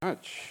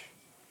much.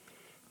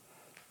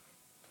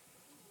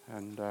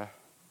 And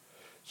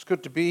it's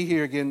good to be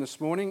here again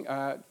this morning.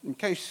 In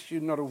case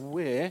you're not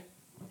aware,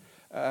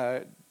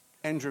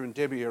 Andrew and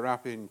Debbie are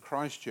up in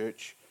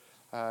Christchurch.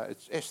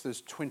 It's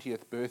Esther's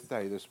 20th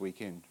birthday this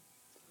weekend.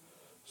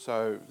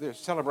 So they're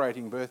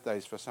celebrating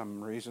birthdays for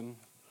some reason.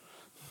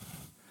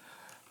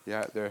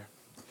 Yeah,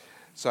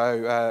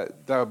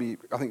 they'll be,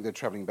 I think they're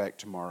travelling back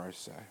tomorrow,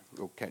 so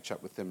we'll catch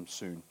up with them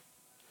soon.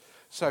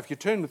 So if you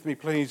turn with me,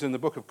 please, in the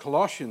book of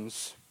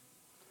Colossians,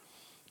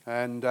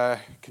 and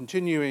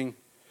continuing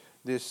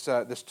this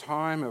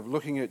time of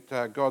looking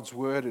at God's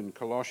Word in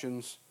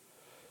Colossians.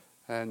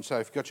 And so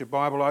if you've got your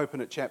Bible open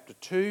at chapter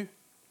 2,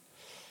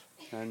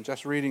 and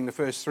just reading the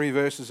first 3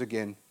 verses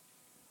again.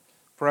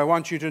 For I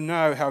want you to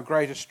know how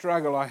great a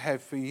struggle I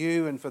have for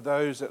you and for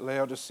those at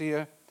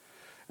Laodicea,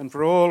 and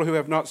for all who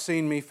have not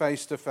seen me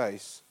face to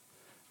face,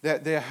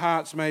 that their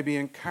hearts may be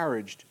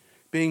encouraged,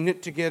 being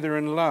knit together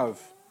in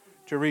love,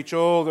 to reach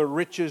all the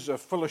riches of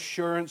full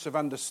assurance of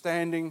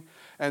understanding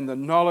and the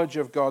knowledge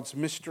of God's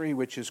mystery,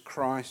 which is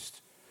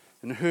Christ,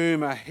 in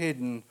whom are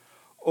hidden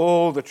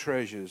all the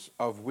treasures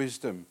of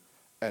wisdom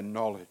and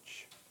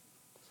knowledge.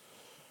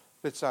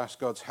 Let's ask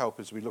God's help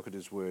as we look at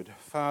His Word.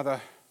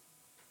 Father,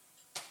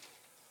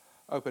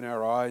 open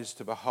our eyes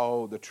to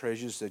behold the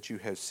treasures that you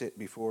have set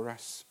before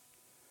us,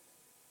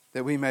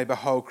 that we may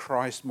behold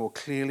Christ more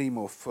clearly,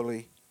 more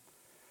fully,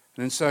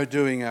 and in so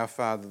doing, our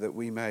Father, that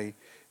we may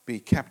be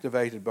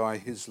captivated by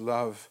His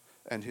love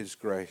and His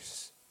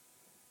grace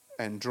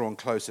and drawn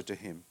closer to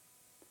Him.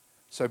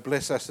 So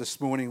bless us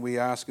this morning, we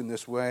ask in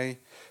this way,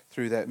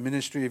 through that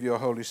ministry of your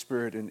Holy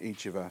Spirit in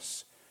each of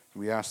us.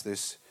 We ask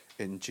this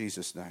in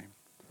Jesus' name.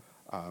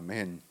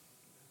 Amen.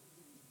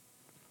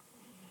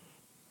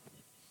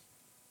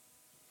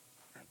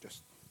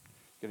 Just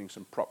getting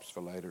some props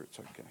for later, it's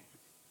okay.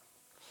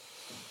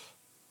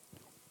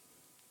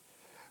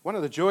 One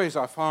of the joys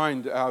I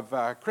find of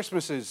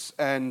Christmases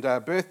and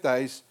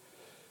birthdays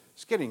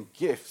is getting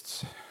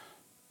gifts.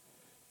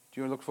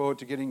 Do you look forward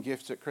to getting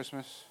gifts at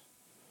Christmas?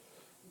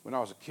 When I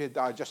was a kid,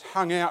 I just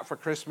hung out for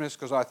Christmas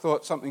because I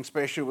thought something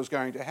special was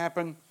going to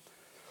happen.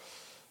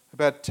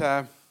 But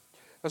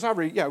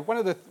one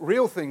of the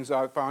real things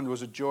I found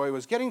was a joy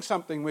was getting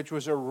something which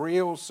was a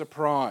real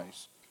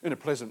surprise in a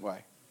pleasant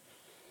way.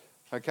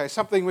 Okay,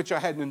 something which I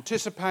hadn't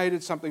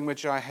anticipated, something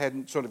which I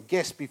hadn't sort of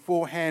guessed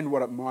beforehand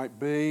what it might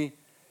be.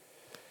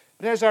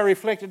 But as I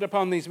reflected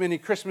upon these many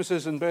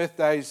Christmases and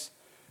birthdays,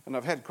 and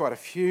I've had quite a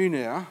few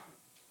now,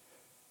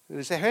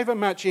 is however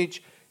much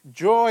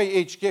joy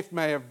each gift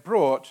may have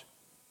brought,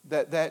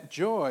 that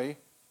joy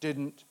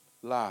didn't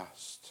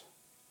last.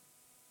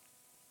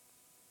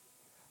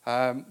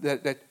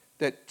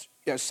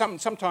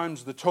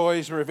 Sometimes the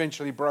toys were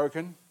eventually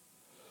broken.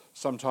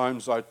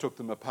 Sometimes I took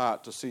them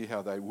apart to see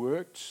how they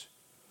worked,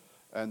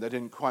 and they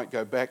didn't quite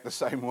go back the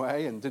same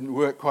way and didn't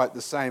work quite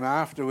the same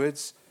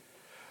afterwards.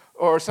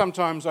 Or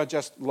sometimes I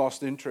just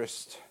lost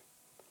interest.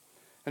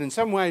 And in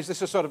some ways,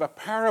 this is sort of a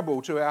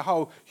parable to our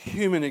whole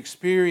human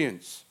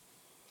experience.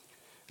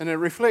 And it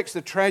reflects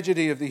the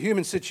tragedy of the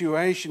human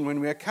situation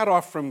when we are cut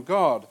off from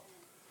God.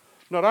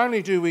 Not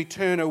only do we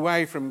turn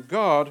away from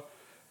God,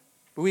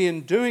 but we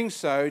in doing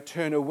so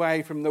turn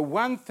away from the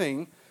one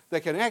thing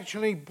that can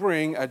actually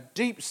bring a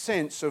deep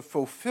sense of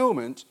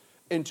fulfillment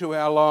into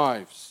our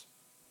lives.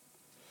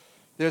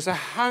 There's a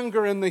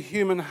hunger in the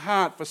human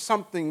heart for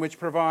something which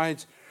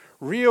provides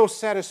real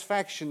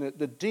satisfaction at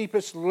the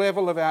deepest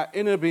level of our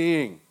inner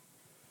being.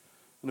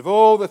 And of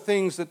all the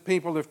things that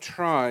people have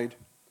tried,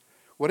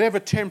 whatever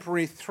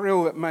temporary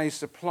thrill it may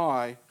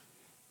supply,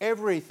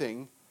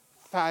 everything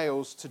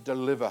fails to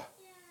deliver.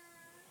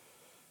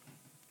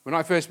 When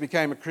I first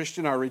became a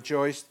Christian, I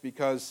rejoiced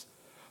because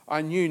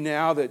I knew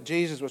now that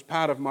Jesus was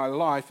part of my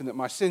life and that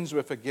my sins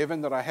were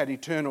forgiven, that I had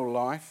eternal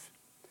life.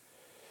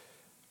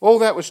 All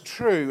that was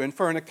true, and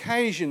for an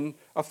occasion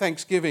of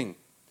thanksgiving.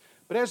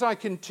 But as I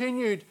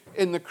continued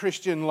in the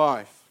Christian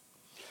life,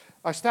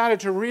 I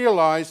started to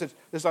realize that,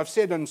 as I've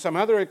said on some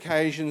other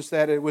occasions,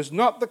 that it was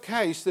not the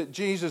case that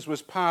Jesus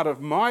was part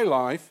of my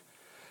life,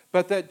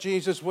 but that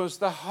Jesus was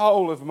the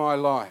whole of my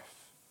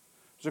life.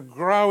 It was a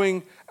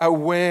growing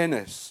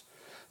awareness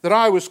that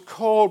I was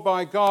called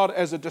by God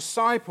as a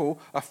disciple,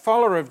 a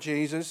follower of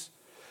Jesus,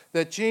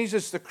 that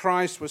Jesus the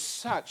Christ was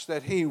such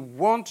that He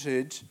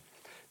wanted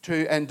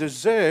to and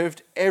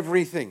deserved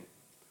everything.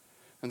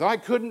 And I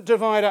couldn't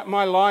divide up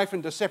my life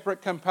into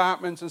separate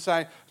compartments and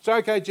say, it's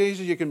okay,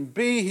 Jesus, you can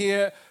be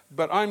here,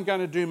 but I'm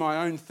going to do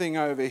my own thing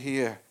over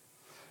here.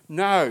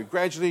 No,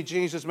 gradually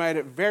Jesus made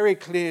it very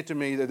clear to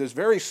me that as a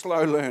very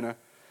slow learner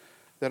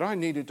that I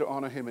needed to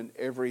honour Him in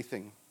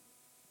everything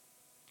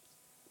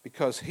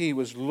because He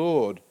was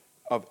Lord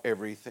of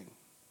everything.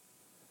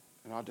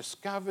 And I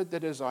discovered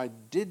that as I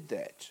did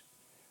that,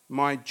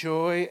 my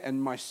joy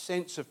and my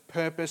sense of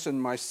purpose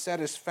and my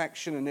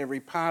satisfaction in every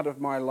part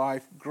of my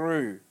life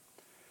grew.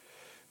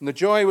 And the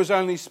joy was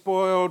only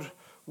spoiled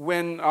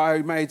when I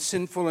made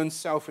sinful and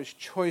selfish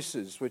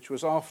choices, which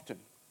was often.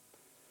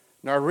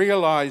 And I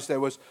realized there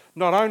was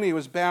not only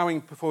was bowing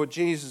before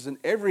Jesus and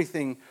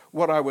everything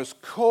what I was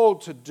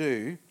called to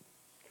do,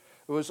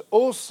 it was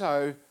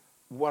also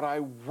what I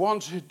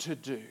wanted to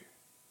do.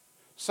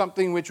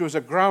 Something which was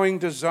a growing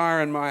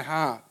desire in my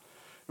heart.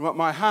 And what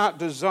my heart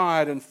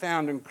desired and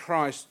found in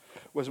Christ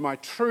was my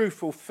true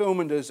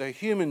fulfillment as a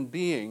human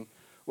being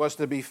was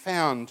to be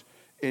found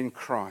in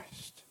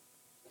Christ.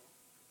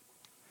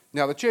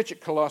 Now, the church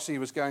at Colossae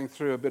was going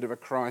through a bit of a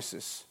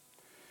crisis.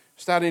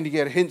 Starting to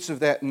get hints of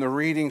that in the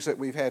readings that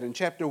we've had. In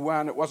chapter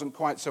 1, it wasn't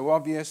quite so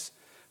obvious.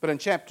 But in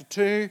chapter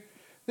 2,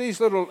 these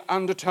little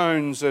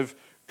undertones of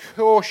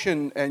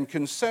caution and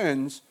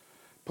concerns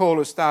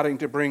Paul is starting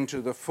to bring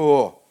to the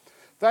fore.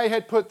 They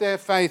had put their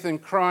faith in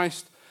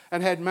Christ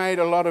and had made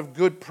a lot of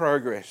good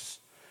progress.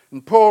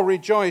 And Paul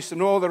rejoiced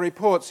in all the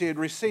reports he had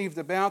received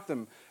about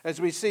them,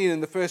 as we see in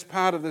the first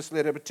part of this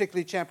letter,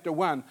 particularly chapter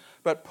 1.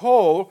 But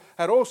Paul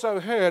had also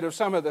heard of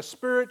some of the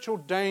spiritual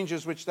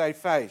dangers which they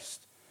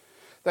faced.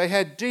 They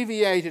had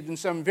deviated in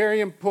some very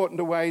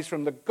important ways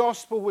from the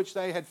gospel which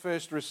they had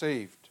first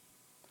received.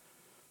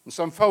 And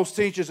some false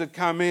teachers had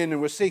come in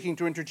and were seeking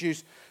to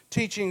introduce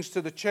teachings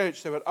to the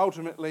church that would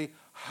ultimately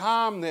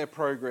harm their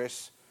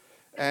progress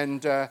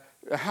and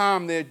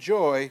harm their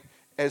joy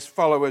as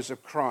followers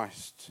of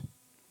Christ.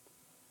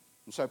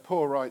 And so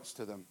Paul writes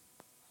to them,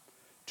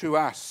 to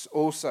us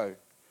also,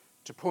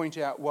 to point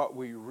out what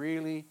we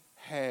really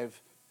have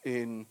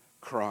in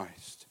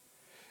Christ.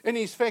 In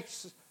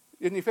effect,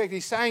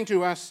 he's saying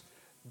to us,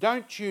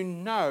 don't you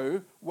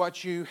know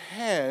what you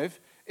have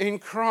in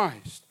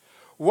Christ?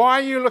 Why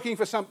are you looking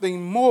for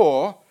something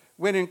more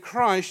when in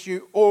Christ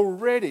you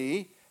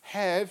already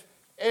have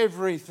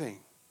everything?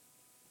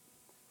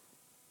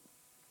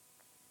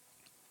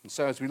 And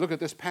so as we look at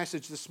this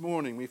passage this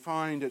morning, we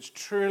find it's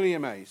truly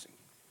amazing.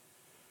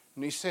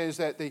 And he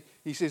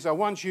says, I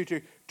want you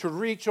to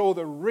reach all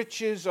the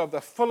riches of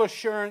the full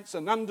assurance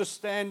and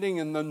understanding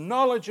and the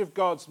knowledge of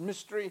God's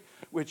mystery,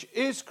 which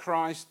is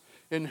Christ,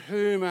 in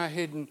whom are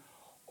hidden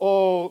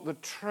all the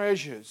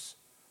treasures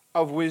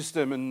of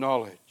wisdom and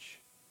knowledge.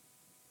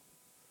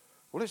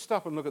 Well, let's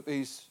stop and look at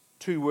these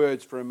two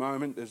words for a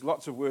moment. There's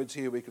lots of words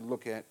here we could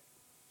look at.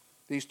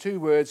 These two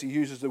words, he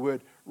uses the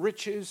word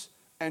riches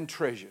and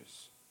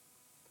treasures.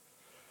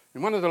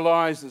 And one of the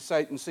lies that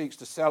Satan seeks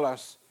to sell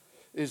us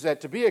is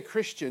that to be a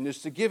Christian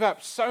is to give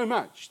up so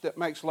much that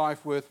makes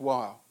life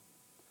worthwhile.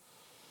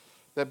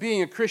 That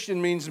being a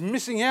Christian means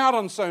missing out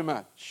on so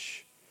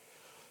much.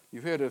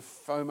 You've heard of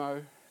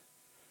FOMO.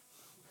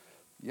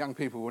 Young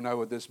people will know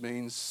what this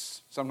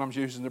means, sometimes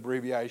used as an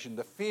abbreviation.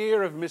 The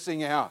fear of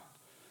missing out.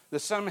 That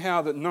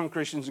somehow that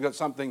non-Christians have got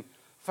something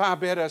far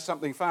better,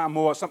 something far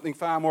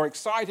more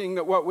exciting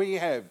than what we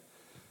have.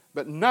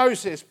 But no,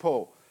 says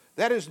Paul,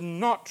 that is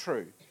not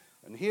true.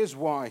 And here's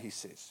why, he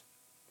says.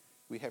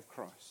 We have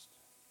Christ.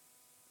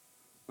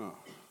 Oh.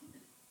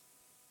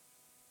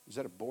 Is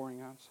that a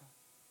boring answer?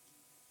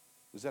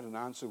 Is that an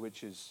answer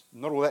which is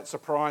not all that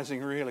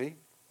surprising, really?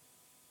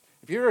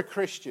 If you're a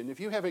Christian, if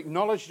you have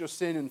acknowledged your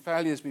sin and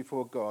failures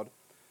before God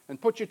and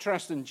put your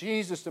trust in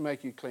Jesus to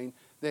make you clean,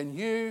 then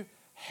you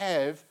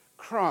have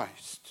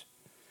Christ.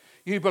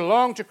 You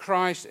belong to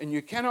Christ, and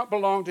you cannot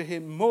belong to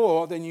him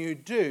more than you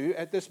do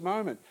at this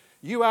moment.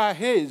 You are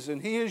his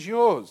and he is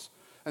yours,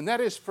 and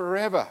that is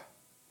forever.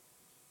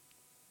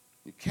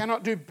 You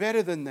cannot do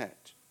better than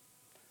that.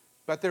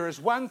 But there is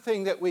one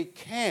thing that we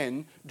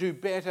can do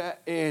better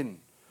in,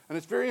 and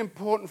it's very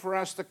important for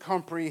us to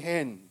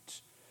comprehend.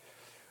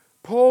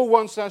 Paul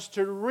wants us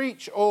to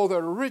reach all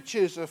the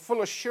riches of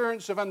full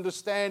assurance of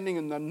understanding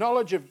and the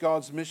knowledge of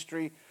God's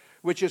mystery,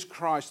 which is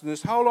Christ. And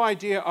this whole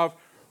idea of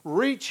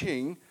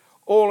reaching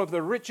all of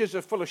the riches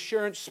of full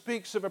assurance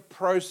speaks of a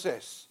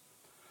process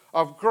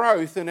of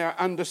growth in our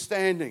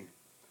understanding.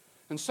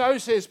 And so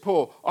says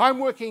Paul, I'm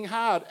working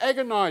hard,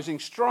 agonizing,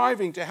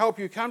 striving to help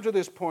you come to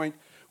this point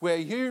where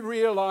you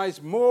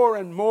realize more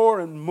and more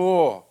and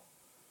more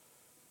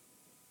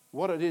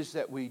what it is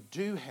that we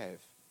do have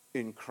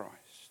in Christ.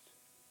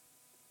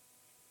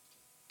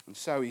 And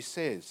so he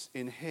says,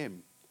 in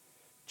him,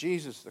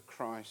 Jesus the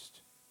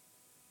Christ,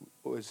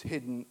 was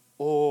hidden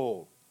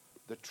all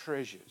the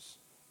treasures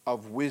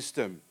of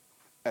wisdom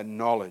and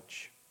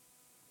knowledge.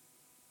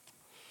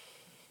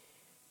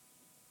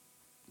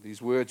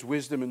 These words,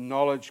 wisdom and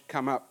knowledge,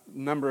 come up a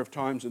number of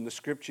times in the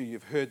scripture.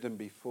 You've heard them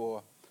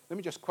before. Let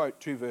me just quote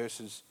two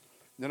verses,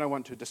 then I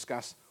want to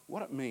discuss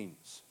what it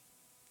means.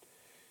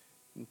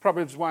 In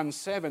Proverbs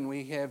 1:7,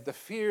 we have, the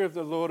fear of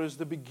the Lord is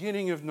the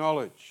beginning of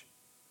knowledge,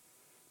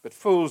 but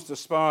fools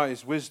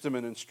despise wisdom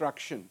and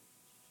instruction.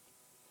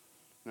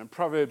 And in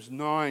Proverbs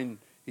 9,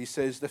 he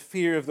says, the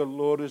fear of the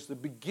Lord is the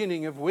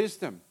beginning of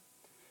wisdom,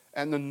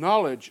 and the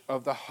knowledge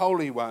of the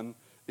Holy One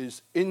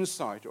is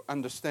insight or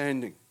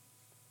understanding.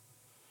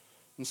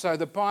 And so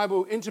the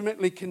Bible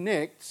intimately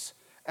connects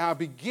our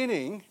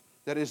beginning,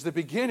 that is the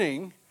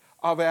beginning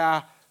of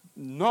our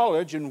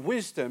knowledge and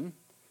wisdom,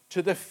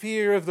 to the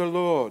fear of the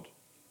Lord.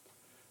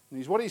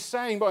 And what he's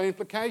saying by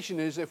implication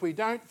is if we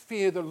don't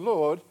fear the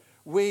Lord,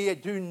 we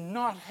do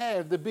not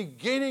have the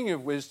beginning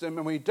of wisdom,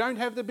 and we don't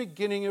have the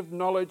beginning of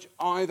knowledge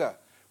either.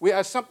 We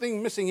are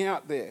something missing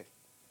out there.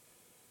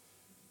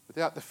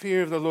 Without the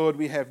fear of the Lord,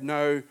 we have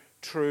no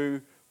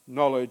true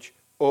knowledge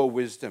or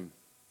wisdom.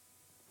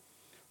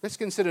 Let's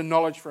consider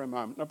knowledge for a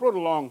moment. I brought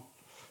along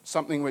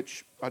something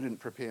which I didn't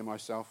prepare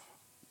myself.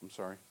 I'm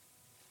sorry.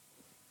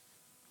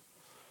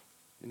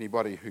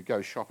 Anybody who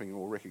goes shopping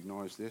will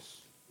recognise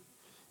this.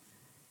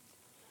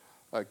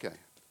 Okay.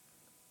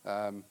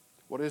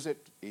 What is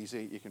it?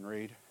 Easy, you can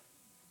read.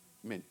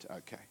 Mint,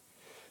 okay.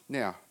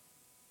 Now,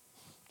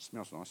 it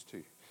smells nice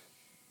too.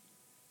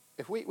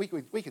 If we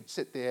could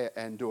sit there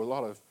and do a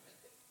lot of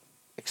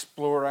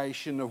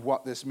exploration of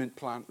what this mint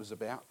plant was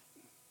about.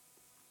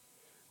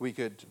 We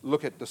could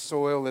look at the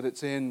soil that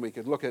it's in. We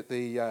could look at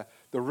the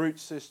root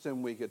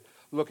system. We could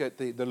look at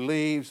the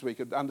leaves. We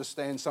could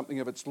understand something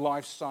of its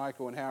life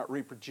cycle and how it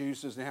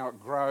reproduces and how it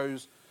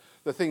grows,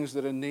 the things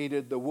that are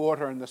needed, the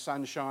water and the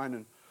sunshine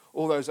and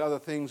all those other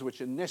things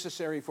which are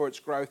necessary for its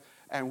growth.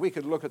 And we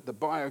could look at the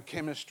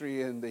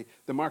biochemistry and the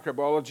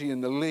microbiology in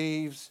the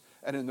leaves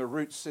and in the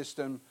root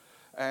system.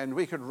 And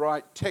we could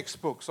write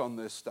textbooks on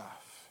this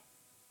stuff.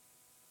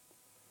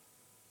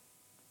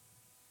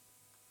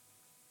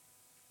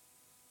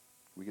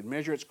 We could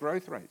measure its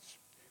growth rates.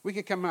 We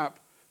could come up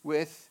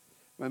with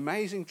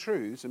amazing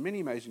truths and many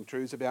amazing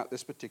truths about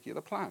this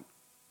particular plant.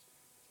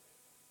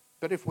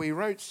 But if we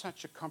wrote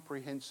such a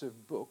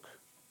comprehensive book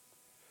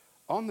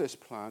on this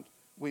plant,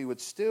 we would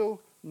still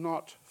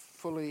not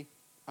fully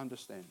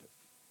understand it.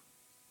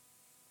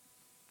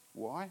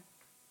 Why?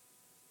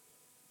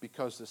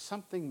 Because there's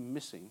something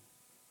missing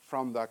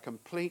from the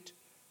complete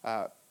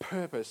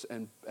purpose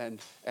and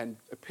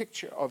a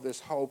picture of this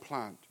whole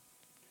plant.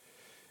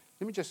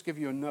 Let me just give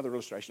you another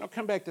illustration. I'll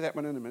come back to that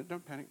one in a minute.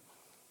 Don't panic.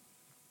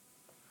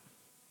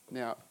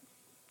 Now,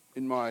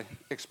 in my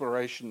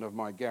exploration of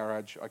my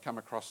garage, I come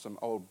across some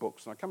old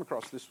books, and I come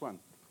across this one.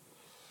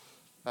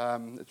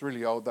 It's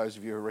really old, those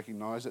of you who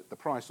recognise it. The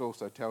price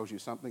also tells you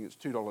something. It's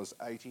 $2.80.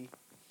 If you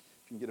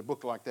can get a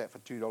book like that for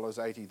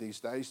 $2.80 these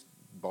days,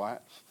 buy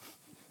it.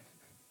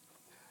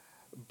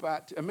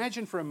 But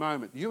imagine for a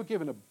moment, you were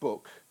given a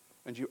book,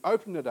 and you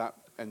opened it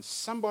up, and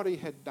somebody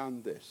had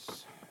done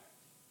this.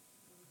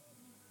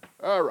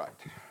 All right.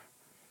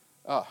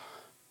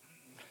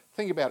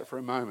 Think about it for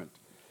a moment.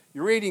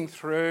 You're reading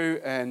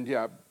through, and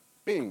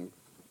being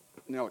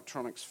an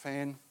electronics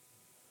fan,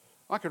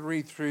 I could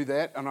read through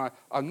that, and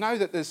I know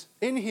that there's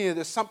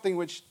something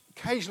which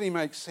occasionally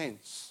makes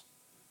sense.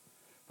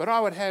 But I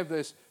would have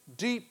this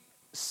deep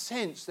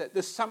sense that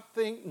there's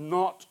something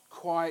not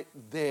quite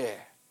there.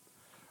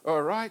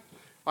 All right?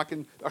 I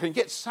can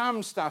get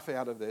some stuff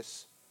out of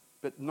this,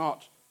 but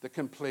not the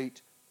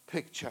complete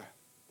picture.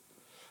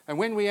 And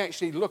when we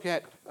actually look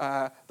at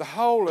the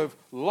whole of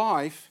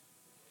life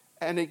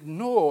and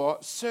ignore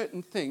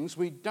certain things,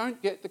 we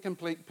don't get the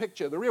complete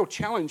picture. The real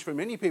challenge for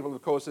many people,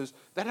 of course, is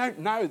they don't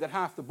know that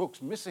half the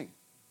book's missing,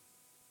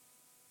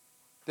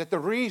 that the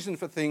reason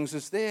for things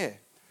is there.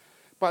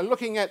 By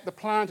looking at the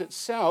plant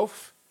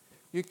itself,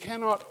 you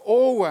cannot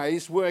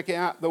always work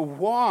out the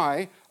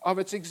why of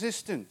its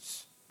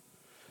existence.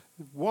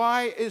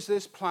 Why is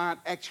this plant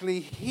actually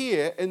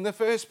here in the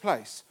first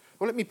place?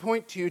 Well, let me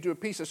point to you to a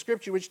piece of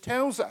scripture which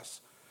tells us.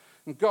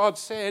 And God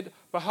said,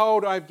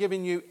 "Behold, I have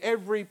given you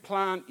every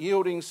plant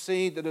yielding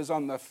seed that is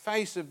on the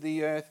face of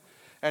the earth,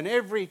 and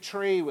every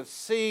tree with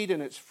seed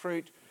in its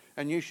fruit,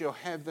 and you shall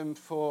have them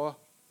for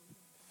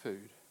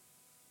food.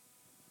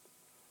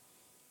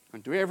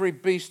 And to every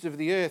beast of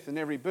the earth, and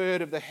every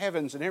bird of the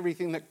heavens, and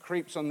everything that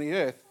creeps on the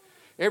earth,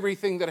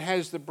 everything that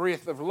has the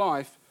breath of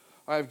life,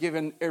 I have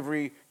given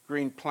every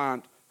green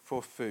plant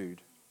for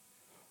food."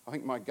 I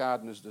think my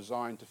garden is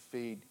designed to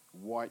feed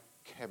white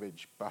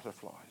cabbage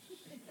butterflies.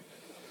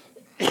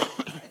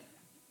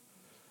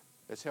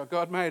 That's how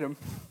God made them.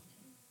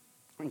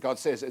 And God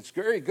says, it's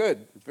very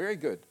good, very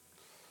good.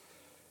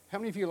 How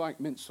many of you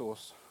like mint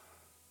sauce?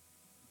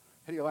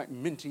 How do you like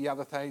minty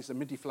other things, the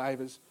minty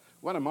flavours?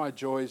 One of my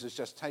joys is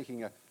just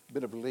taking a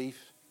bit of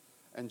leaf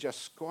and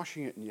just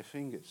squashing it in your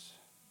fingers.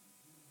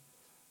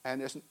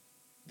 And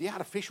the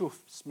artificial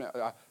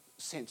smell,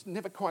 scents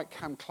never quite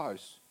come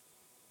close.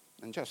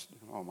 And just,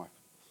 my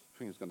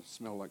finger's going to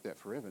smell like that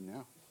forever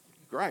now.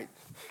 Great.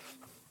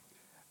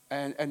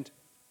 And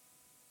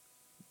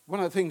one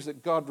of the things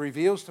that God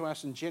reveals to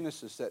us in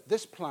Genesis, that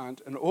this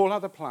plant and all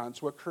other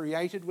plants were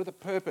created with a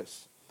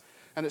purpose.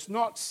 And it's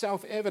not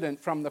self-evident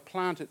from the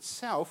plant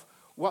itself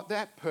what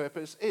that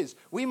purpose is.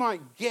 We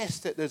might guess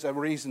that there's a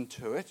reason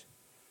to it,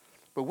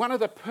 but one of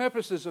the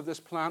purposes of this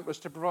plant was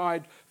to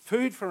provide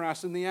food for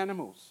us and the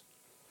animals.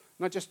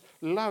 And I just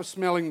love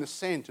smelling the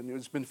scent, and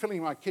it's been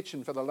filling my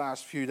kitchen for the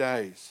last few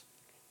days.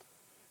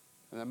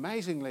 And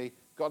amazingly,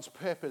 God's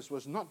purpose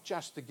was not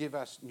just to give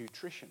us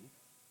nutrition,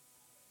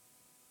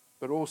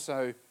 but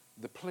also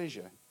the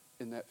pleasure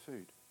in that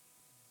food.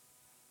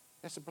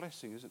 That's a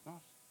blessing, is it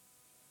not?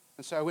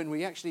 And so when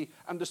we actually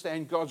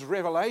understand God's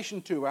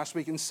revelation to us,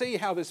 we can see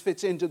how this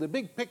fits into the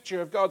big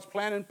picture of God's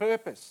plan and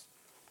purpose.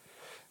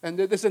 And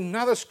there's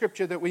another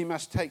scripture that we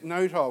must take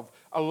note of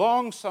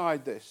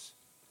alongside this.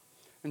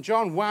 In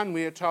John 1,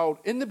 we are told,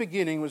 in the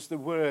beginning was the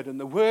Word, and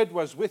the Word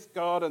was with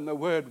God, and the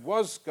Word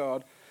was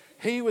God.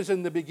 He was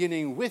in the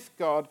beginning with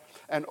God,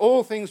 and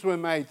all things were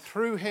made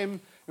through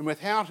him, and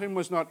without him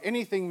was not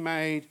anything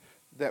made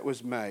that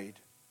was made.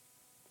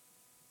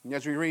 And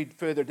as we read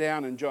further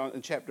down in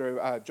John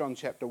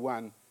chapter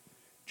 1,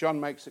 John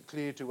makes it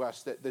clear to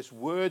us that this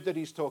Word that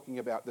he's talking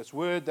about, this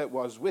Word that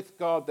was with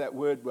God, that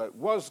Word that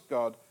was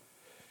God,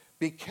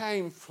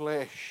 became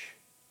flesh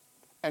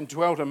and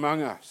dwelt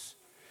among us.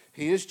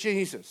 He is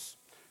Jesus.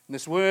 And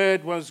this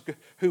Word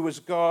who was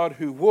God,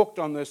 who walked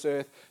on this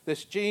earth.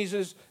 This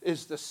Jesus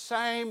is the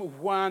same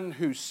one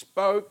who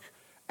spoke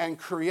and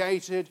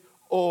created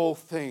all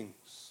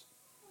things.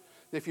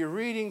 If you're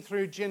reading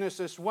through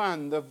Genesis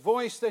 1, the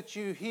voice that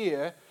you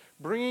hear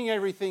bringing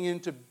everything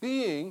into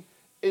being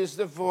is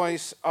the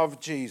voice of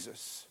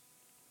Jesus.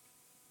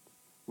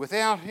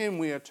 Without him,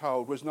 we are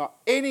told, was not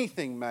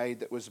anything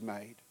made that was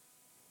made.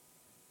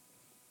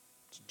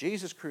 So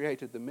Jesus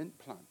created the mint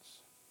plants.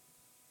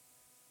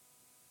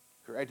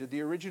 Created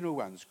the original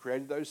ones,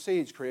 created those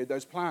seeds, created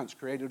those plants,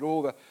 created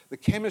all the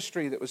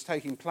chemistry that was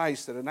taking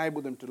place that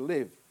enabled them to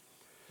live.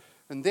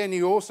 And then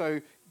he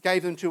also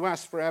gave them to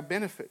us for our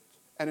benefit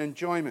and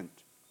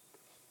enjoyment.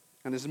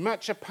 And as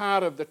much a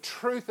part of the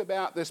truth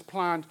about this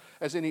plant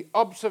as any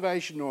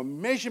observation or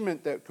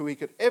measurement that we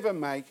could ever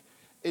make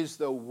is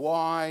the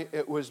why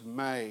it was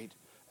made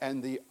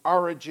and the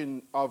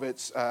origin of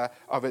its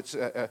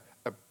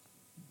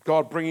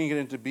God bringing it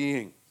into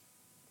being.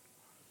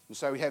 And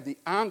so we have the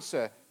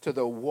answer to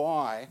the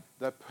why,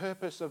 the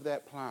purpose of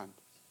that plant.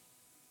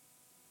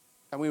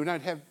 And we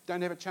don't have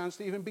a chance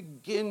to even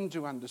begin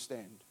to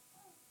understand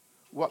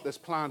what this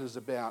plant is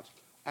about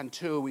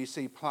until we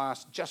see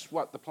past just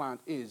what the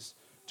plant is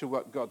to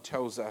what God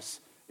tells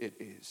us it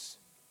is.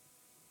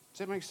 Does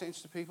that make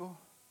sense to people?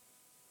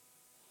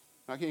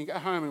 Like you can go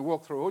home and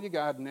walk through all your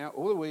garden now,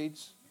 all the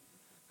weeds.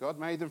 God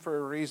made them for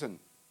a reason,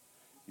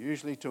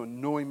 usually to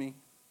annoy me.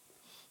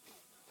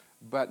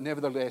 But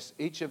nevertheless,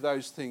 each of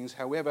those things,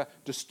 however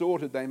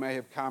distorted they may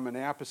have come in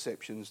our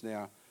perceptions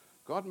now,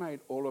 God made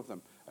all of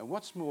them. And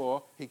what's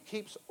more, he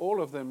keeps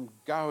all of them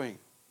going.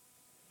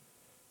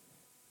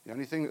 The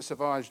only thing that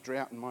survives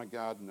drought in my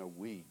garden are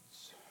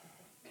weeds.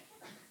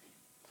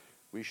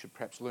 We should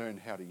perhaps learn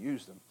how to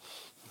use them.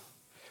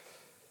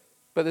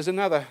 But there's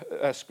another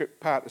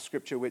part of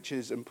Scripture which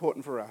is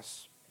important for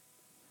us.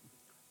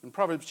 In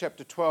Proverbs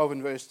chapter 12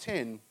 and verse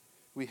 10,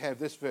 we have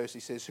this verse.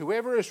 He says,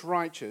 "Whoever is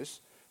righteous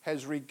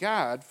has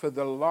regard for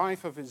the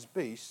life of his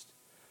beast,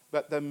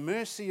 but the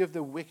mercy of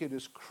the wicked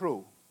is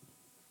cruel."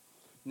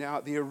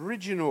 Now, the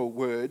original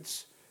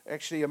words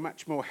actually are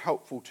much more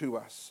helpful to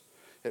us.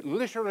 It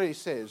literally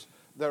says,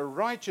 the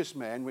righteous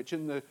man, which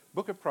in the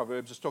book of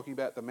Proverbs is talking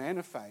about the man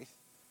of faith,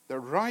 the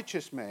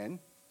righteous man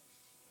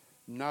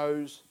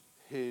knows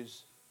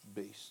his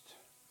beast.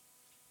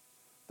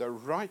 The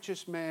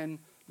righteous man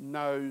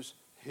knows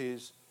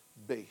his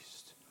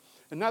beast.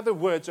 In other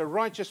words, a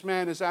righteous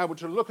man is able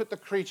to look at the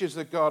creatures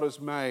that God has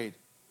made,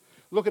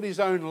 look at his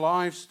own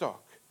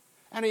livestock,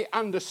 and he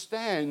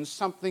understands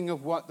something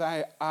of what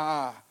they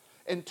are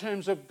in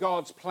terms of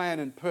God's plan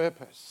and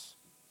purpose.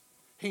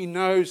 He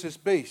knows his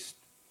beast.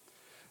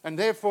 And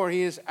therefore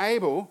he is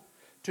able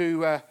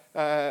to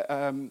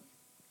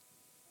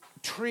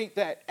treat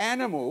that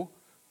animal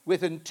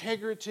with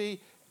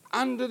integrity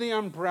under the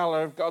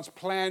umbrella of God's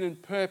plan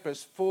and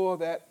purpose for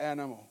that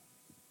animal.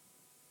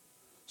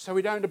 So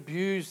we don't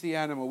abuse the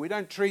animal. We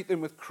don't treat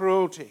them with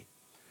cruelty.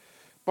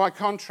 By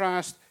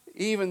contrast,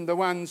 even the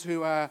ones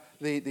who are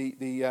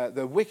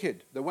the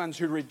wicked, the ones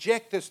who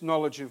reject this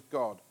knowledge of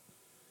God,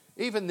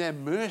 even their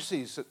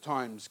mercies at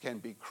times can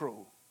be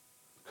cruel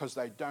because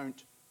they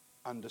don't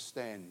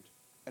understand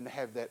and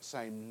have that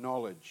same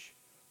knowledge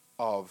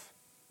of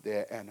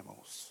their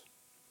animals.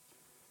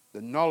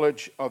 The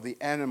knowledge of the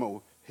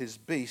animal, his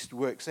beast,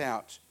 works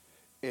out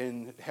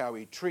in how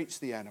he treats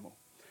the animal.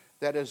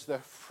 That is the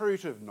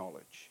fruit of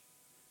knowledge,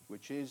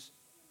 which is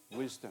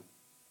wisdom.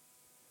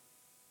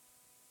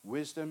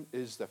 Wisdom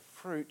is the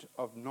fruit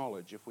of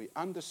knowledge. If we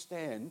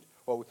understand,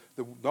 or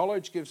the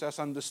knowledge gives us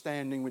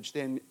understanding, which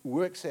then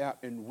works out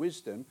in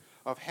wisdom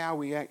of how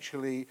we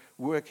actually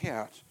work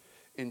out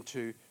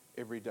into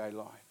everyday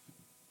life.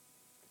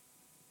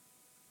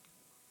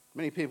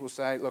 Many people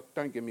say, look,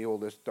 don't give me all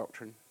this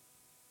doctrine.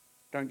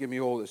 Don't give me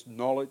all this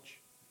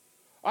knowledge.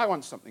 I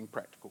want something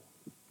practical.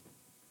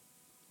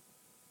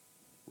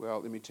 Well,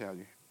 let me tell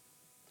you,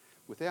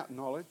 without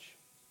knowledge,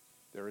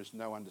 there is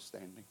no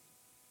understanding.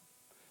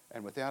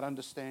 And without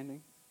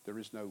understanding, there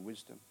is no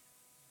wisdom.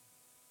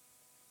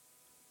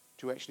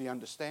 To actually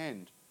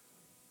understand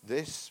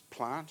this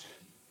plant,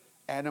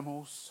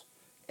 animals,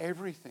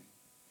 everything,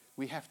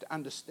 we have to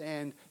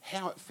understand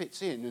how it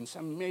fits in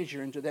some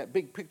measure into that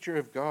big picture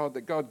of God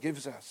that God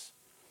gives us.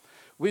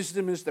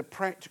 Wisdom is the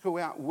practical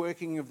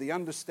outworking of the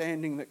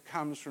understanding that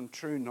comes from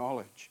true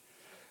knowledge.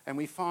 And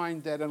we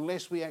find that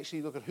unless we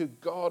actually look at who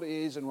God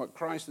is and what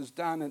Christ has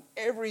done and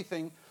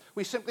everything,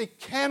 we simply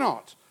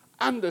cannot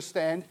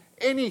understand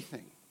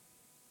anything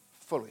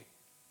fully.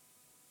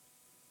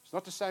 It's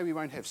not to say we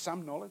won't have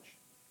some knowledge,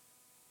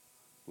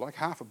 like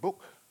half a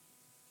book,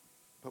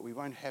 but we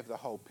won't have the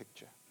whole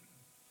picture.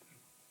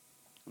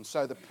 And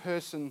so the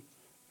person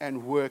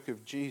and work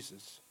of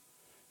Jesus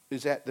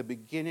is at the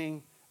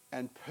beginning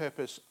and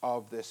purpose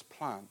of this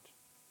plant.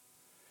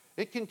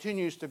 It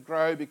continues to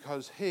grow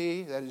because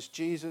he, that is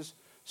Jesus,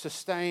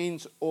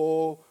 sustains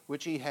all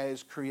which he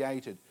has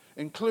created,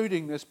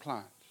 including this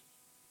plant.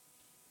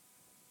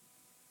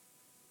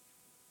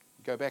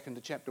 Go back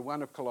into chapter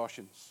 1 of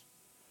Colossians,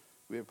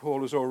 where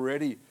Paul has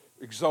already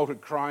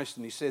exalted Christ,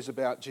 and he says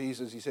about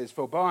Jesus, he says,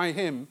 "For by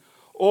him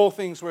all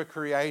things were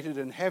created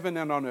in heaven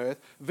and on earth,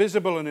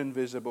 visible and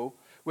invisible,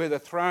 whether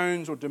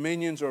thrones or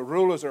dominions or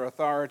rulers or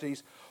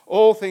authorities,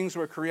 all things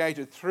were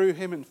created through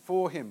him and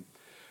for him.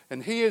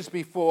 And he is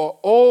before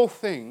all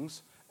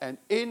things, and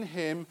in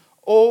him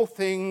all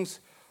things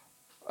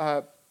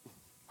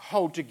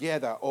hold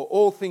together, or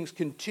all things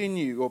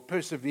continue or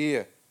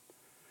persevere."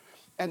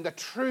 And the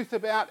truth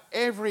about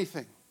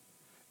everything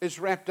is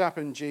wrapped up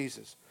in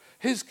Jesus.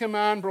 His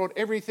command brought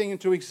everything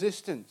into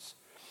existence.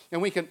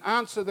 And we can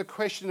answer the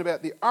question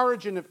about the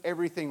origin of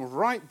everything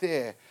right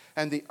there.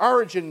 And the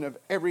origin of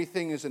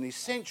everything is an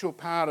essential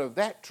part of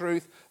that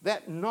truth,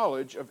 that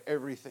knowledge of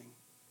everything.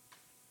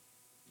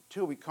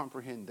 Until we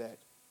comprehend that,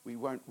 we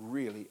won't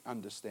really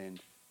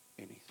understand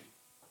anything.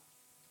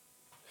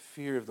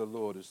 Fear of the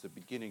Lord is the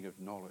beginning of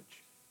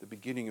knowledge, the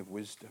beginning of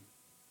wisdom.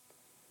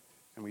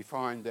 And we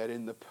find that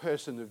in the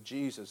person of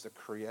Jesus, the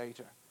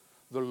Creator,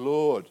 the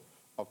Lord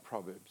of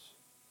Proverbs,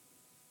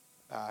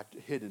 are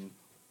hidden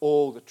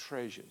all the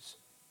treasures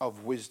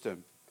of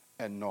wisdom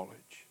and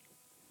knowledge.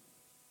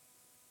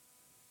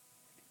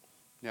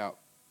 Now,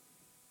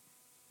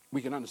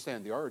 we can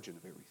understand the origin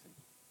of everything,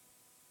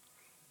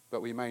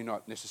 but we may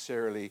not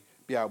necessarily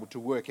be able to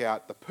work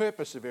out the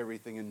purpose of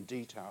everything in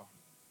detail.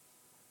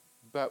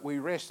 But we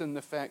rest in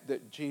the fact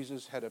that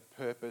Jesus had a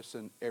purpose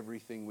in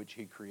everything which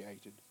he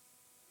created.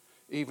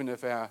 Even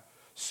if our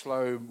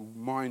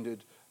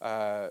slow-minded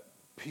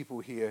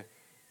people here,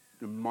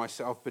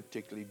 myself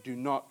particularly, do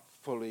not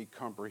fully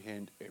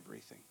comprehend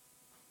everything.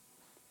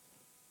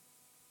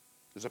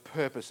 There's a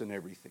purpose in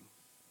everything.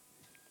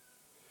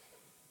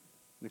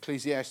 In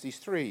Ecclesiastes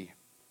 3,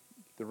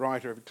 the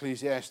writer of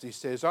Ecclesiastes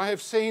says, "I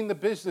have seen the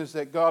business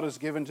that God has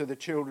given to the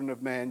children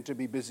of man to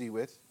be busy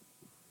with.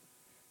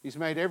 He's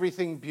made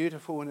everything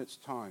beautiful in its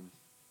time."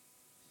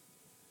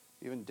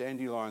 Even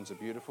dandelions are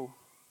beautiful.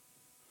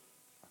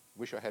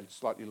 Wish I had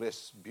slightly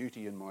less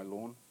beauty in my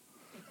lawn.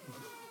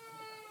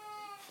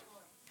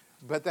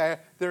 But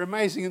they're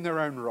amazing in their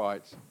own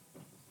right.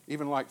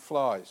 Even like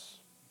flies.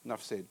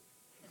 Enough said.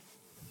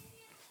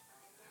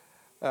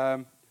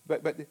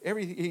 But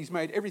he's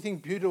made everything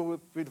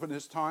beautiful in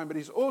his time, but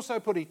he's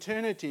also put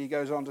eternity, he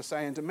goes on to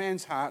say, into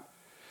man's heart,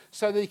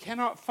 so that he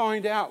cannot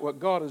find out what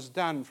God has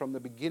done from the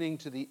beginning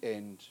to the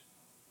end.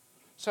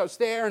 So it's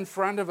there in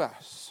front of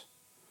us.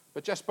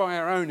 But just by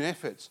our own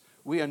efforts,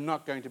 we are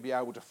not going to be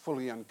able to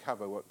fully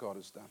uncover what God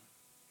has done.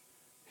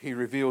 He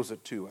reveals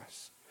it to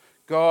us.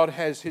 God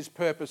has his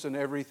purpose in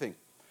everything.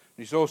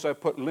 He's also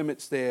put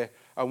limits there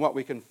on what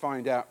we can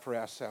find out for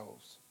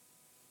ourselves.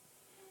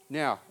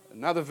 Now,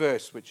 another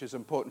verse which is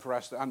important for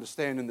us to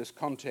understand in this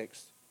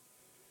context.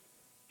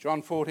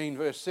 John 14,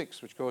 verse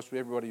 6, which of course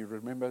everybody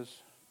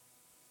remembers.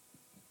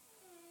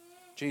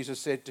 Jesus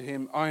said to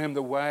him, "I am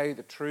the way,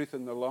 the truth,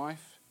 and the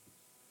life.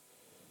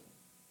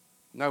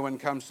 No one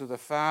comes to the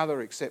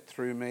Father except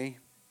through me."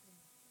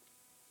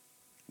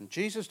 And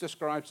Jesus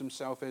describes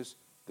himself as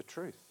the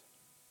truth.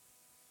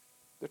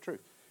 The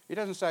truth. He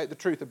doesn't say the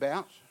truth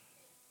about.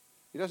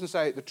 He doesn't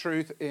say the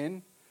truth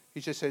in.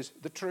 He just says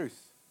the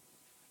truth.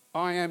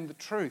 I am the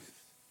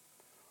truth.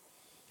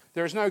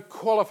 There is no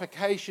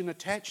qualification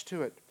attached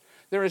to it.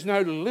 There is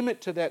no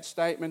limit to that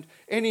statement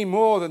any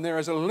more than there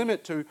is a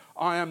limit to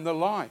I am the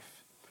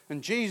life.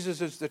 And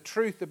Jesus is the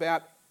truth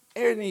about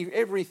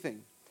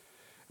everything.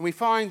 And we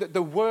find that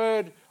the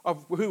word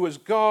of who was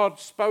God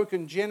spoke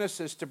in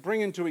Genesis to bring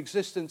into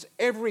existence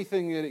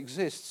everything that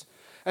exists.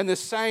 And the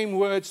same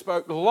word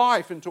spoke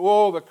life into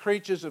all the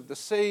creatures of the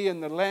sea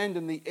and the land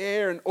and the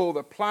air and all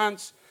the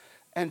plants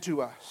and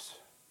to us.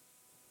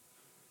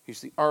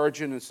 He's the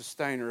origin and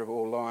sustainer of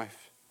all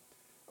life,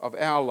 of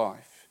our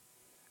life,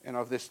 and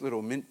of this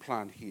little mint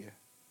plant here.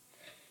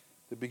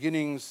 The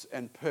beginnings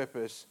and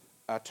purpose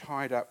are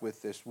tied up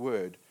with this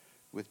word,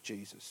 with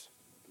Jesus.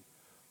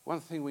 One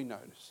thing we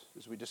notice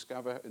as we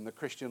discover in the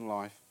Christian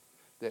life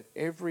that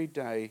every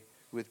day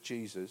with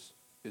Jesus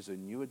is a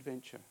new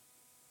adventure.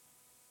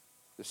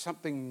 There's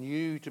something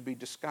new to be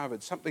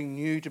discovered, something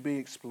new to be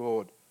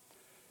explored.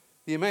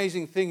 The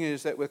amazing thing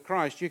is that with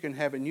Christ you can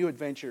have a new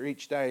adventure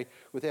each day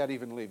without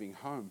even leaving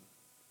home.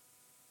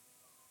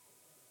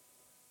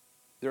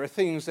 There are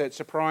things that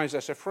surprise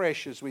us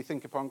afresh as we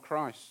think upon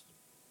Christ,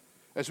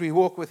 as we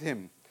walk with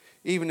him,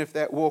 even if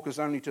that walk is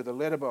only to the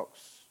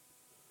letterbox.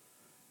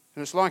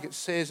 And it's like it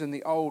says in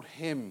the old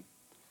hymn,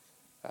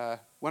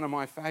 one of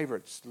my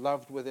favourites,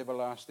 "Loved with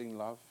everlasting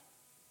love."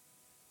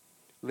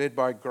 led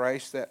by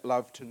grace that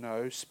love to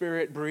know.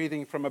 Spirit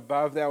breathing from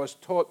above, thou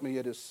hast taught me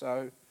it is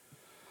so.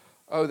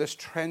 Oh, this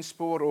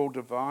transport all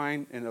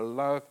divine in a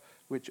love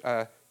which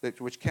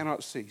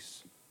cannot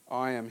cease.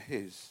 I am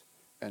his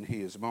and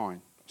he is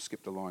mine. I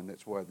skipped a line,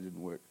 that's why it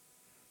didn't work.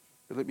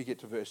 But let me get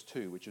to verse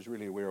 2, which is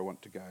really where I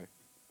want to go.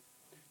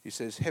 He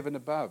says, heaven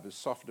above is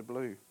softer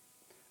blue,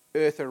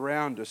 earth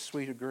around is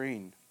sweeter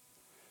green.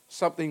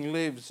 Something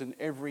lives in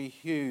every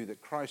hue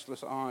that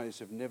Christless eyes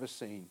have never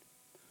seen.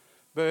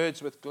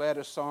 Birds with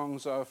gladder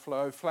songs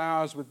overflow,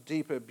 flowers with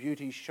deeper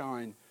beauty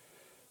shine.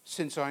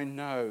 Since I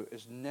know,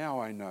 as now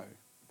I know,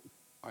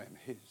 I am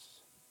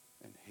his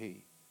and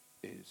he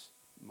is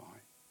mine.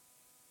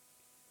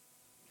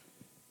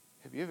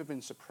 Have you ever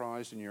been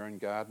surprised in your own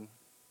garden?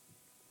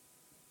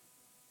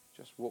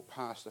 Just walk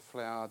past a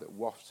flower that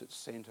wafts its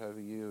scent over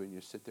you and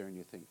you sit there and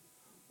you think,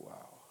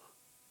 wow.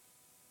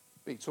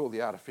 Beats all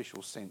the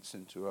artificial scents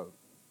into a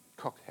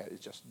cocked hat.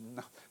 It's just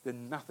they're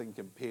nothing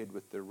compared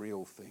with the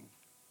real thing.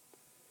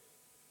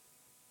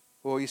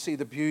 Or you see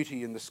the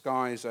beauty in the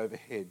skies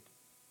overhead,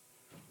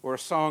 or a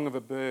song of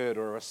a bird,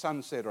 or a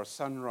sunset, or a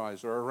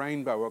sunrise, or a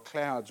rainbow, or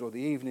clouds, or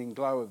the evening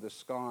glow of the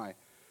sky,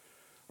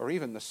 or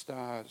even the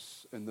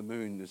stars and the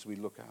moon as we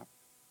look up.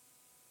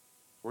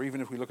 Or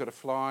even if we look at a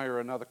fly or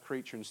another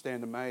creature and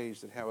stand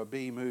amazed at how a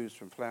bee moves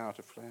from flower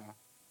to flower.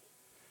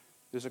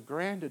 There's a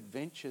grand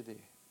adventure there.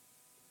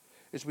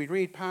 As we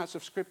read parts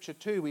of Scripture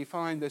too, we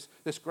find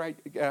this great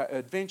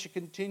adventure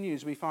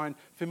continues. We find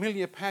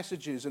familiar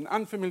passages and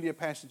unfamiliar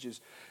passages.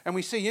 And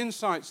we see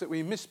insights that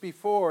we missed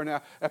before, and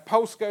our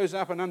pulse goes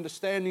up and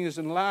understanding is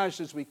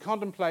enlarged as we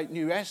contemplate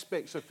new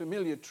aspects of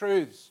familiar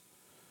truths.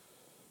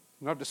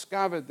 And I've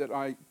discovered that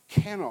I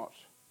cannot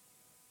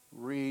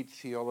read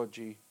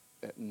theology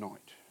at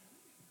night.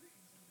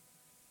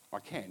 I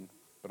can,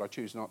 but I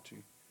choose not to.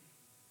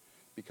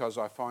 Because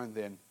I find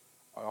then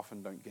I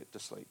often don't get to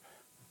sleep.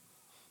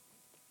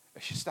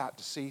 As you start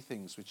to see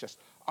things which just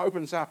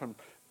opens up and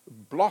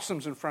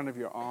blossoms in front of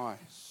your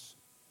eyes.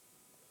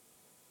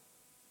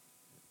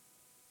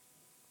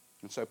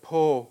 And so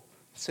Paul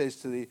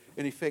says in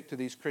effect to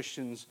these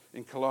Christians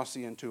in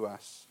Colossae and to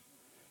us,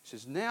 he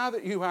says, now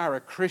that you are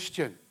a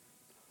Christian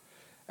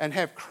and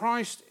have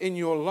Christ in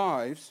your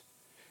lives,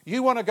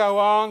 you want to go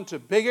on to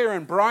bigger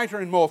and brighter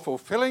and more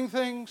fulfilling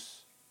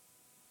things?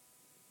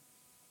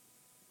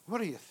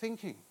 What are you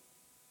thinking?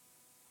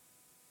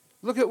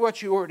 Look at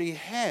what you already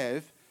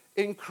have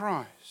in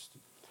Christ.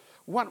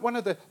 One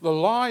of the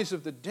lies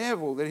of the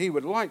devil that he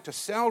would like to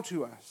sell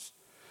to us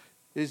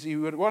is he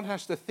would want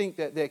us to think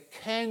that there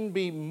can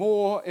be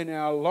more in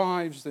our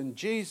lives than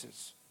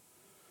Jesus.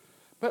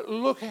 But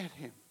look at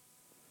him.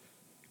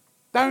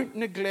 Don't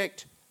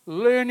neglect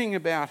learning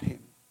about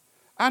him.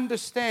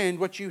 Understand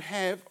what you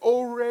have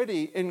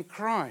already in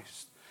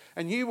Christ.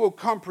 And you will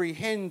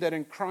comprehend that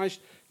in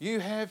Christ you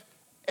have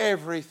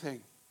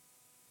everything.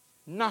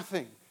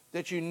 Nothing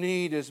that you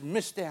need is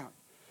missed out.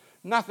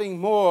 Nothing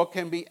more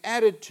can be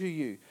added to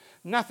you.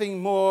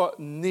 Nothing more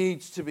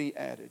needs to be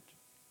added.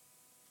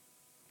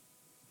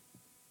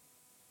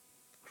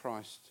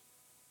 Christ,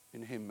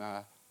 in him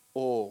are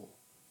all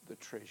the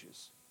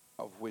treasures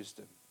of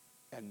wisdom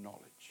and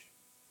knowledge.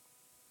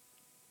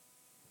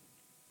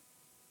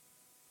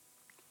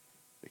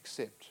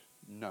 Except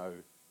no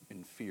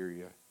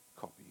inferior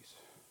copies.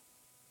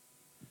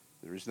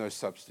 There is no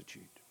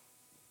substitute.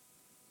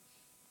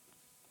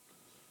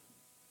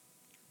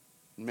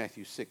 In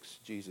Matthew 6,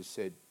 Jesus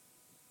said,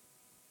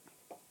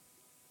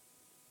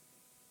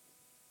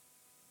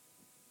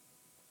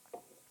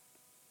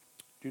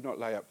 do not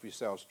lay up for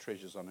yourselves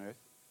treasures on earth,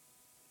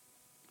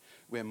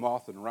 where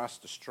moth and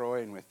rust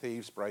destroy and where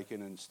thieves break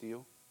in and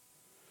steal.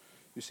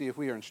 You see, if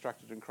we are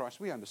instructed in Christ,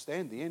 we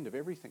understand the end of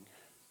everything.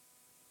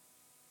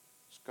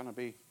 It's going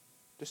to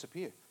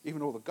disappear.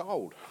 Even all the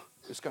gold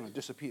is going to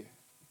disappear.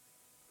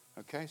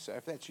 Okay, so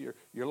if that's your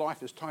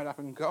life is tied up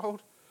in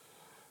gold,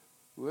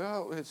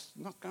 well, it's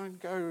not going to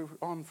go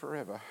on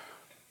forever.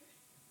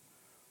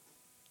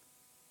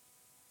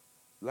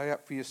 Lay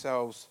up for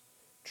yourselves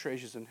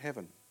treasures in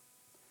heaven,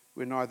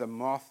 where neither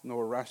moth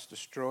nor rust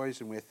destroys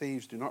and where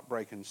thieves do not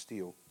break and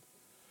steal.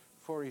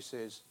 For he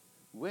says,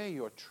 where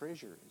your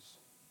treasure is,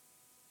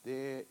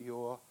 there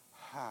your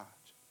heart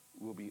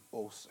will be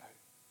also.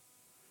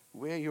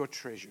 Where your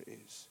treasure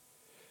is.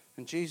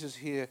 And Jesus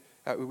here,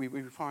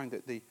 we find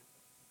that the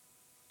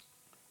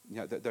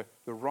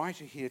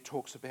writer here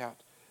talks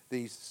about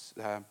these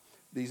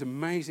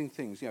amazing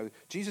things.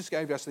 Jesus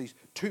gave us these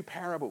two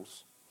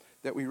parables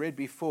that we read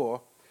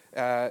before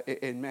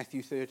in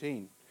Matthew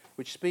 13,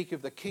 which speak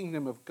of the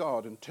kingdom of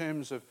God in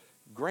terms of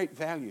great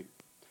value.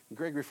 And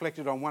Greg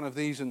reflected on one of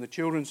these in the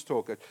children's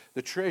talk,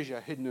 the treasure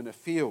hidden in a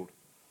field.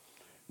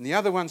 And the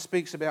other one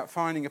speaks about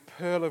finding a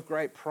pearl of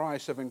great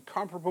price, of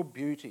incomparable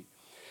beauty.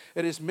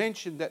 It is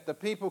mentioned that the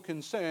people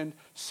concerned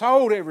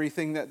sold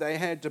everything that they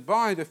had to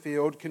buy the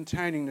field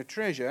containing the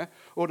treasure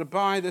or to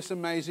buy this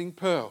amazing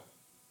pearl.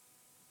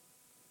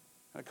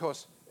 And of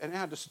course, in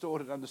our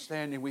distorted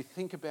understanding, we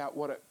think about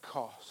what it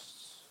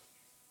costs.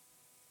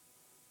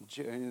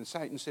 And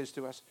Satan says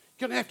to us,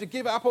 you're going to have to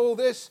give up all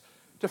this.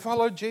 to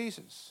follow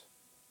Jesus.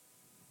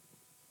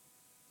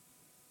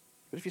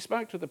 But if you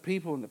spoke to the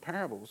people in the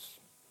parables,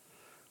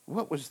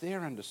 what was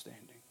their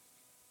understanding?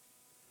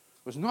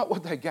 It was not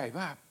what they gave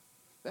up.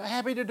 They were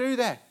happy to do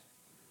that.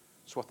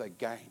 It's what they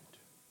gained.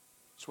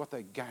 It's what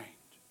they gained.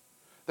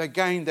 They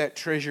gained that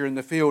treasure in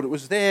the field. It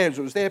was theirs.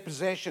 It was their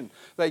possession.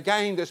 They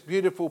gained this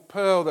beautiful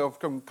pearl of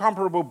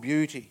incomparable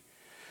beauty.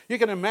 You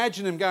can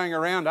imagine them going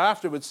around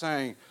afterwards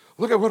saying,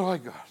 look at what I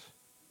got.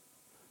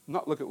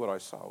 Not look at what I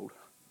sold.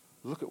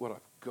 Look at what I've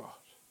got.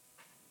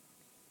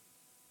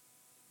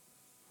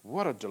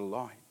 What a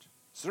delight.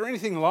 Is there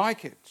anything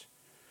like it?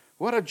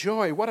 What a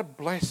joy. What a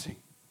blessing.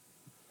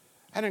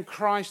 And in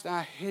Christ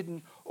are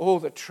hidden all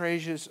the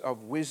treasures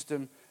of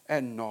wisdom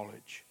and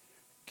knowledge.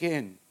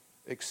 Again,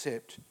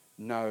 except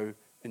no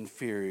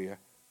inferior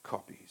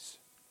copies.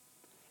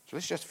 So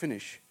let's just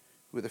finish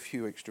with a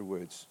few extra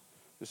words.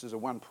 This is a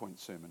one-point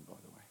sermon, by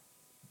the way.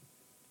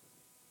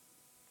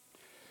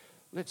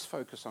 Let's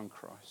focus on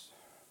Christ.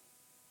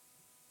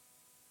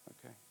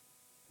 Okay?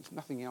 There's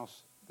nothing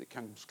else that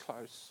comes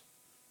close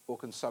or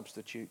can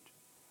substitute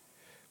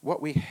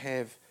what we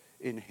have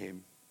in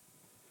him.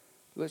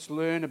 Let's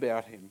learn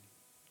about him.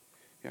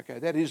 Okay,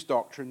 that is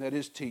doctrine, that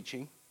is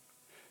teaching.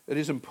 It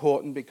is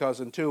important because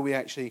until we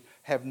actually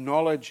have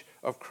knowledge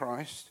of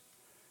Christ,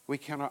 we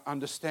cannot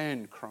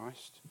understand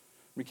Christ.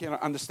 We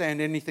cannot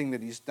understand anything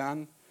that he's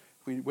done.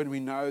 When we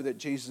know that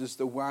Jesus is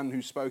the one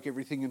who spoke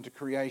everything into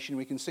creation,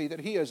 we can see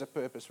that he has a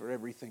purpose for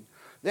everything.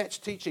 That's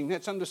teaching,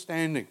 that's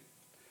understanding.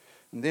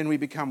 And then we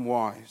become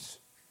wise.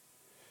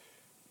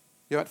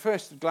 You know, at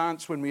first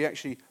glance, when we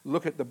actually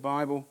look at the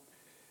Bible,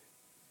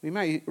 we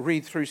may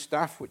read through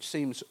stuff which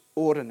seems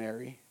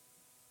ordinary.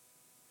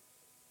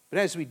 But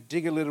as we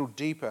dig a little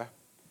deeper,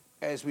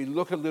 as we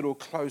look a little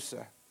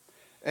closer,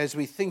 as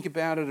we think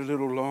about it a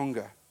little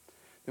longer,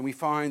 then we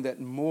find that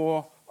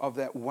more of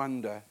that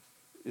wonder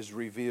is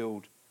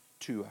revealed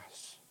to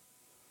us.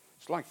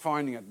 It's like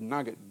finding a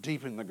nugget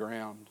deep in the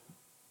ground.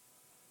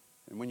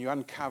 And when you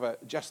uncover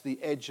just the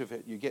edge of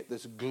it, you get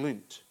this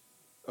glint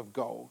of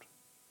gold.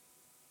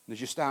 And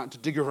as you start to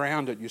dig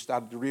around it, you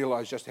start to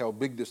realize just how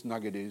big this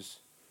nugget is.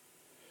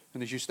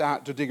 And as you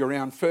start to dig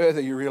around further,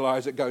 you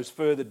realize it goes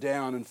further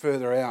down and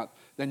further out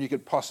than you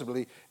could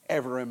possibly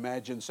ever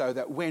imagine. So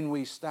that when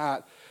we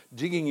start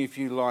digging, if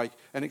you like,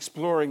 and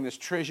exploring this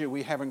treasure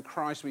we have in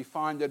Christ, we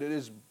find that it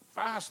is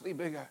vastly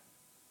bigger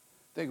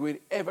than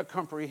we'd ever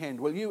comprehend.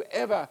 Will you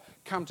ever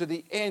come to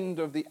the end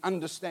of the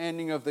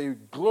understanding of the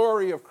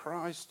glory of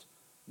Christ?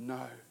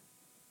 No.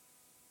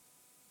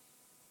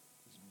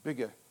 It's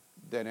bigger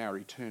than our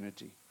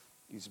eternity.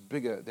 It's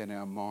bigger than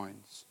our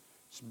minds.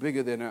 It's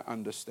bigger than our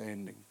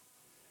understanding.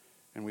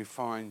 And we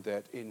find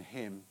that in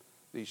him,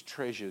 these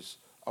treasures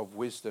of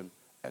wisdom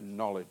and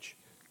knowledge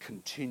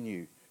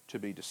continue to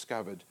be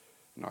discovered,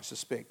 and I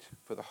suspect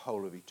for the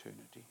whole of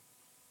eternity.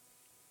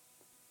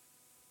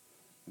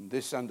 And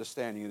this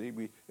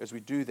understanding, as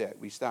we do that,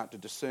 we start to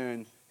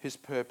discern his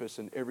purpose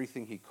in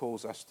everything he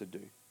calls us to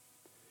do.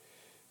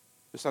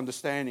 This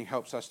understanding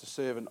helps us to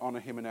serve and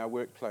honour him in our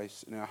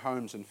workplace, in our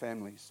homes and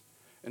families,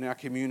 in our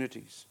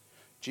communities.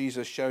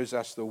 Jesus shows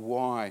us the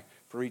why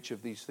for each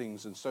of these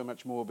things and so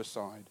much more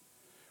beside.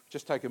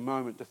 Just take a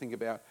moment to think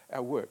about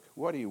our work.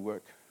 Why do you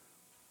work?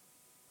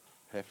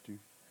 Have to.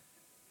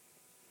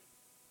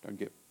 Don't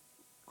get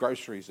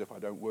groceries if I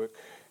don't work.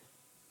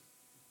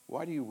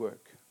 Why do you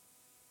work?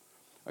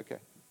 Okay,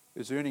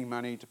 is earning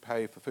money to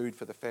pay for food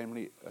for the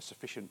family a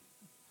sufficient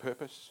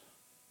purpose?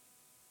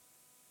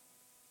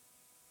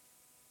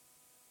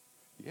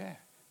 Yeah,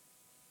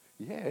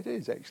 it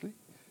is actually.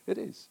 It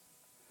is.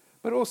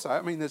 But also,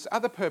 I mean, there's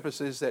other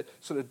purposes that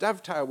sort of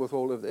dovetail with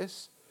all of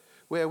this,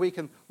 where we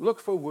can look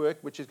for work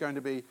which is going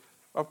to be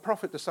of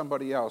profit to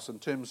somebody else in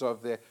terms of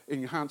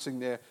enhancing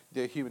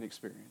their human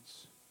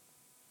experience.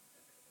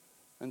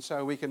 And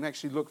so we can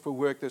actually look for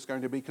work that's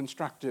going to be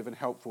constructive and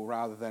helpful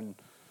rather than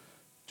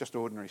just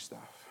ordinary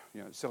stuff,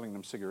 selling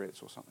them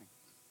cigarettes or something.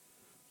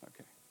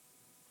 Okay.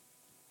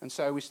 And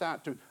so we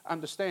start to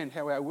understand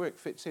how our work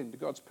fits into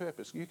God's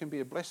purpose. You can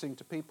be a blessing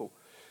to people.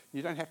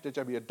 You don't have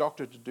to be a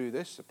doctor to do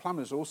this. The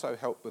plumbers also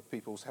help with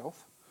people's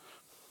health.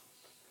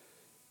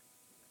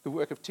 The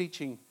work of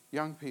teaching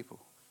young people,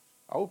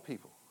 old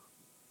people.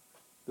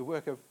 The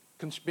work of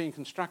being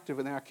constructive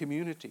in our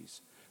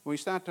communities. When we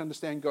start to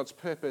understand God's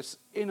purpose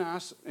in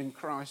us, in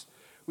Christ,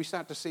 we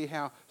start to see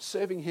how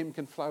serving him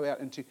can flow out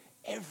into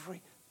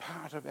every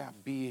part of our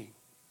being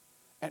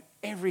and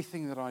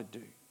everything that I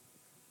do.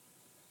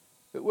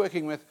 But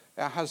working with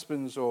our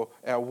husbands or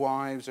our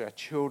wives, our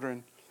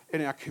children,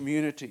 in our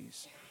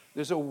communities,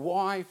 there's a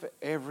why for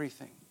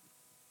everything.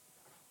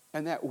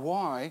 And that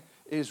why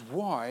is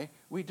why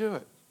we do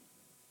it.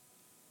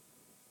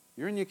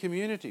 You're in your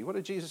community. What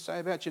did Jesus say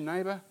about your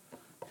neighbour?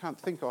 Can't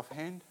think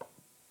offhand.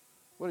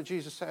 What did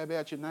Jesus say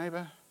about your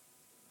neighbour?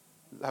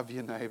 Love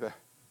your neighbour.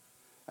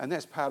 And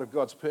that's part of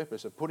God's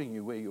purpose of putting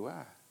you where you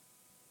are.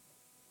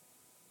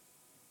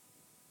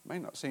 It may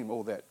not seem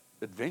all that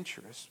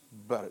adventurous,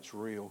 but it's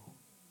real.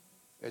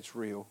 It's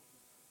real.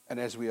 And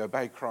as we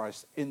obey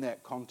Christ in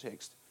that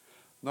context,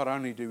 not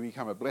only do we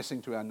become a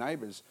blessing to our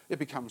neighbours, it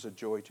becomes a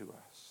joy to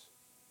us.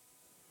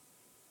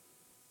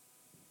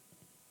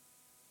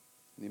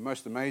 The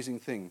most amazing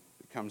thing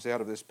that comes out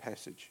of this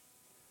passage,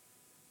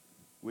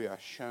 we are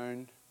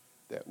shown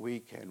that we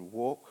can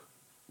walk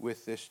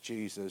with this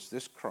Jesus,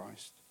 this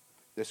Christ,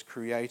 this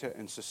creator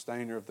and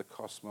sustainer of the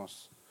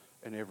cosmos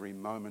in every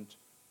moment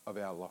of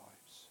our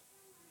lives.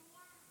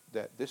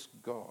 That this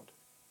God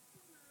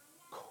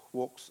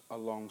walks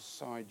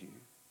alongside you,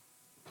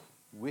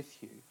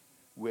 with you,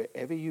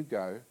 wherever you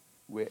go,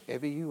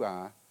 wherever you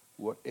are,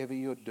 whatever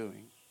you're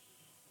doing.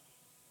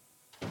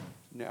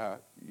 Now,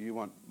 you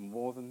want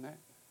more than that?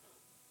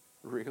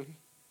 Really?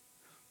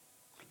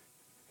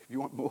 If you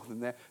want more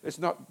than that, it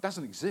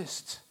doesn't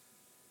exist.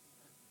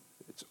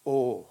 It's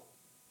all.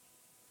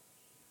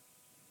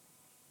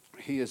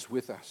 He is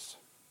with us.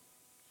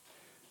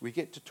 We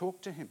get to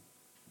talk to him.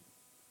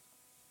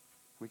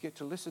 We get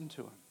to listen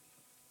to him.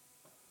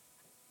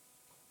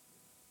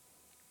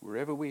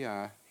 Wherever we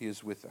are, he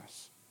is with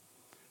us.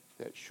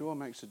 That sure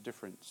makes a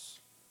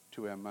difference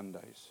to our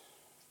Mondays.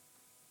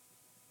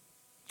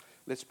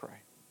 Let's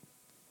pray.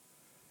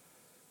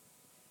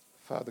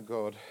 Father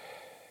God,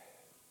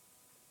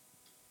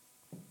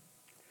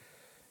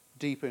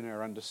 deepen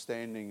our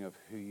understanding of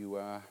who you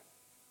are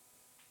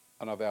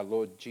and of our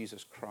Lord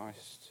Jesus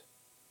Christ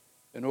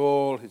in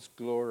all his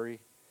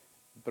glory,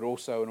 but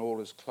also in all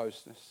his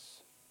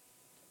closeness.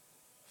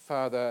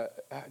 Father,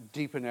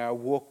 deepen our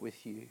walk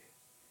with you.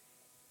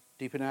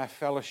 Deepen our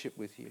fellowship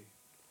with you.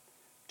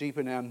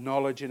 Deepen our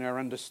knowledge and our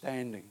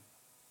understanding,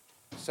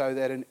 so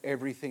that in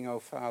everything, oh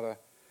Father,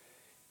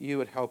 you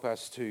would help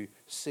us to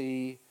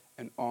see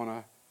and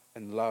honour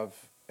and love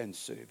and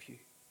serve you.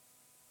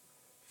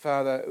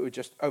 Father, we're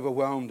just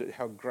overwhelmed at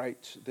how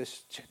great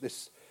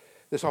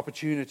this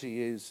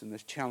opportunity is and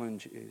this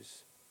challenge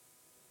is.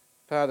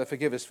 Father,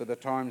 forgive us for the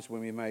times when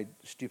we made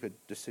stupid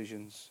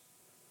decisions,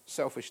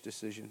 selfish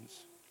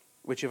decisions,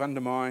 which have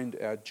undermined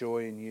our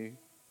joy in you,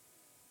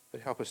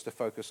 but help us to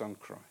focus on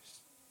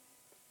Christ.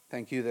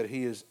 Thank you that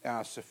he is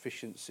our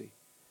sufficiency,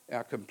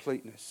 our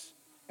completeness,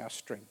 our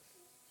strength.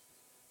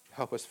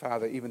 Help us,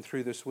 Father, even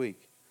through this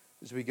week,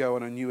 as we go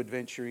on a new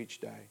adventure each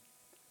day,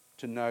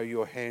 to know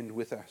your hand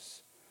with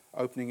us,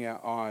 opening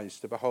our eyes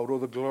to behold all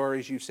the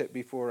glories you've set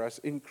before us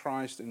in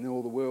Christ and in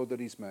all the world that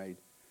he's made.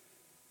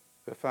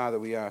 But Father,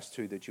 we ask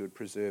too that you would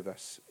preserve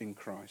us in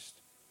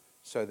Christ,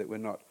 so that we're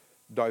not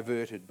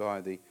diverted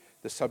by the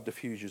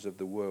subterfuges of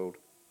the world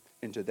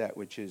into that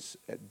which is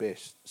at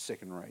best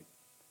second rate.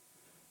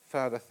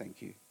 Father,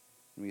 thank you.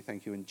 And we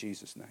thank you in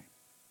Jesus' name.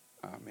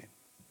 Amen.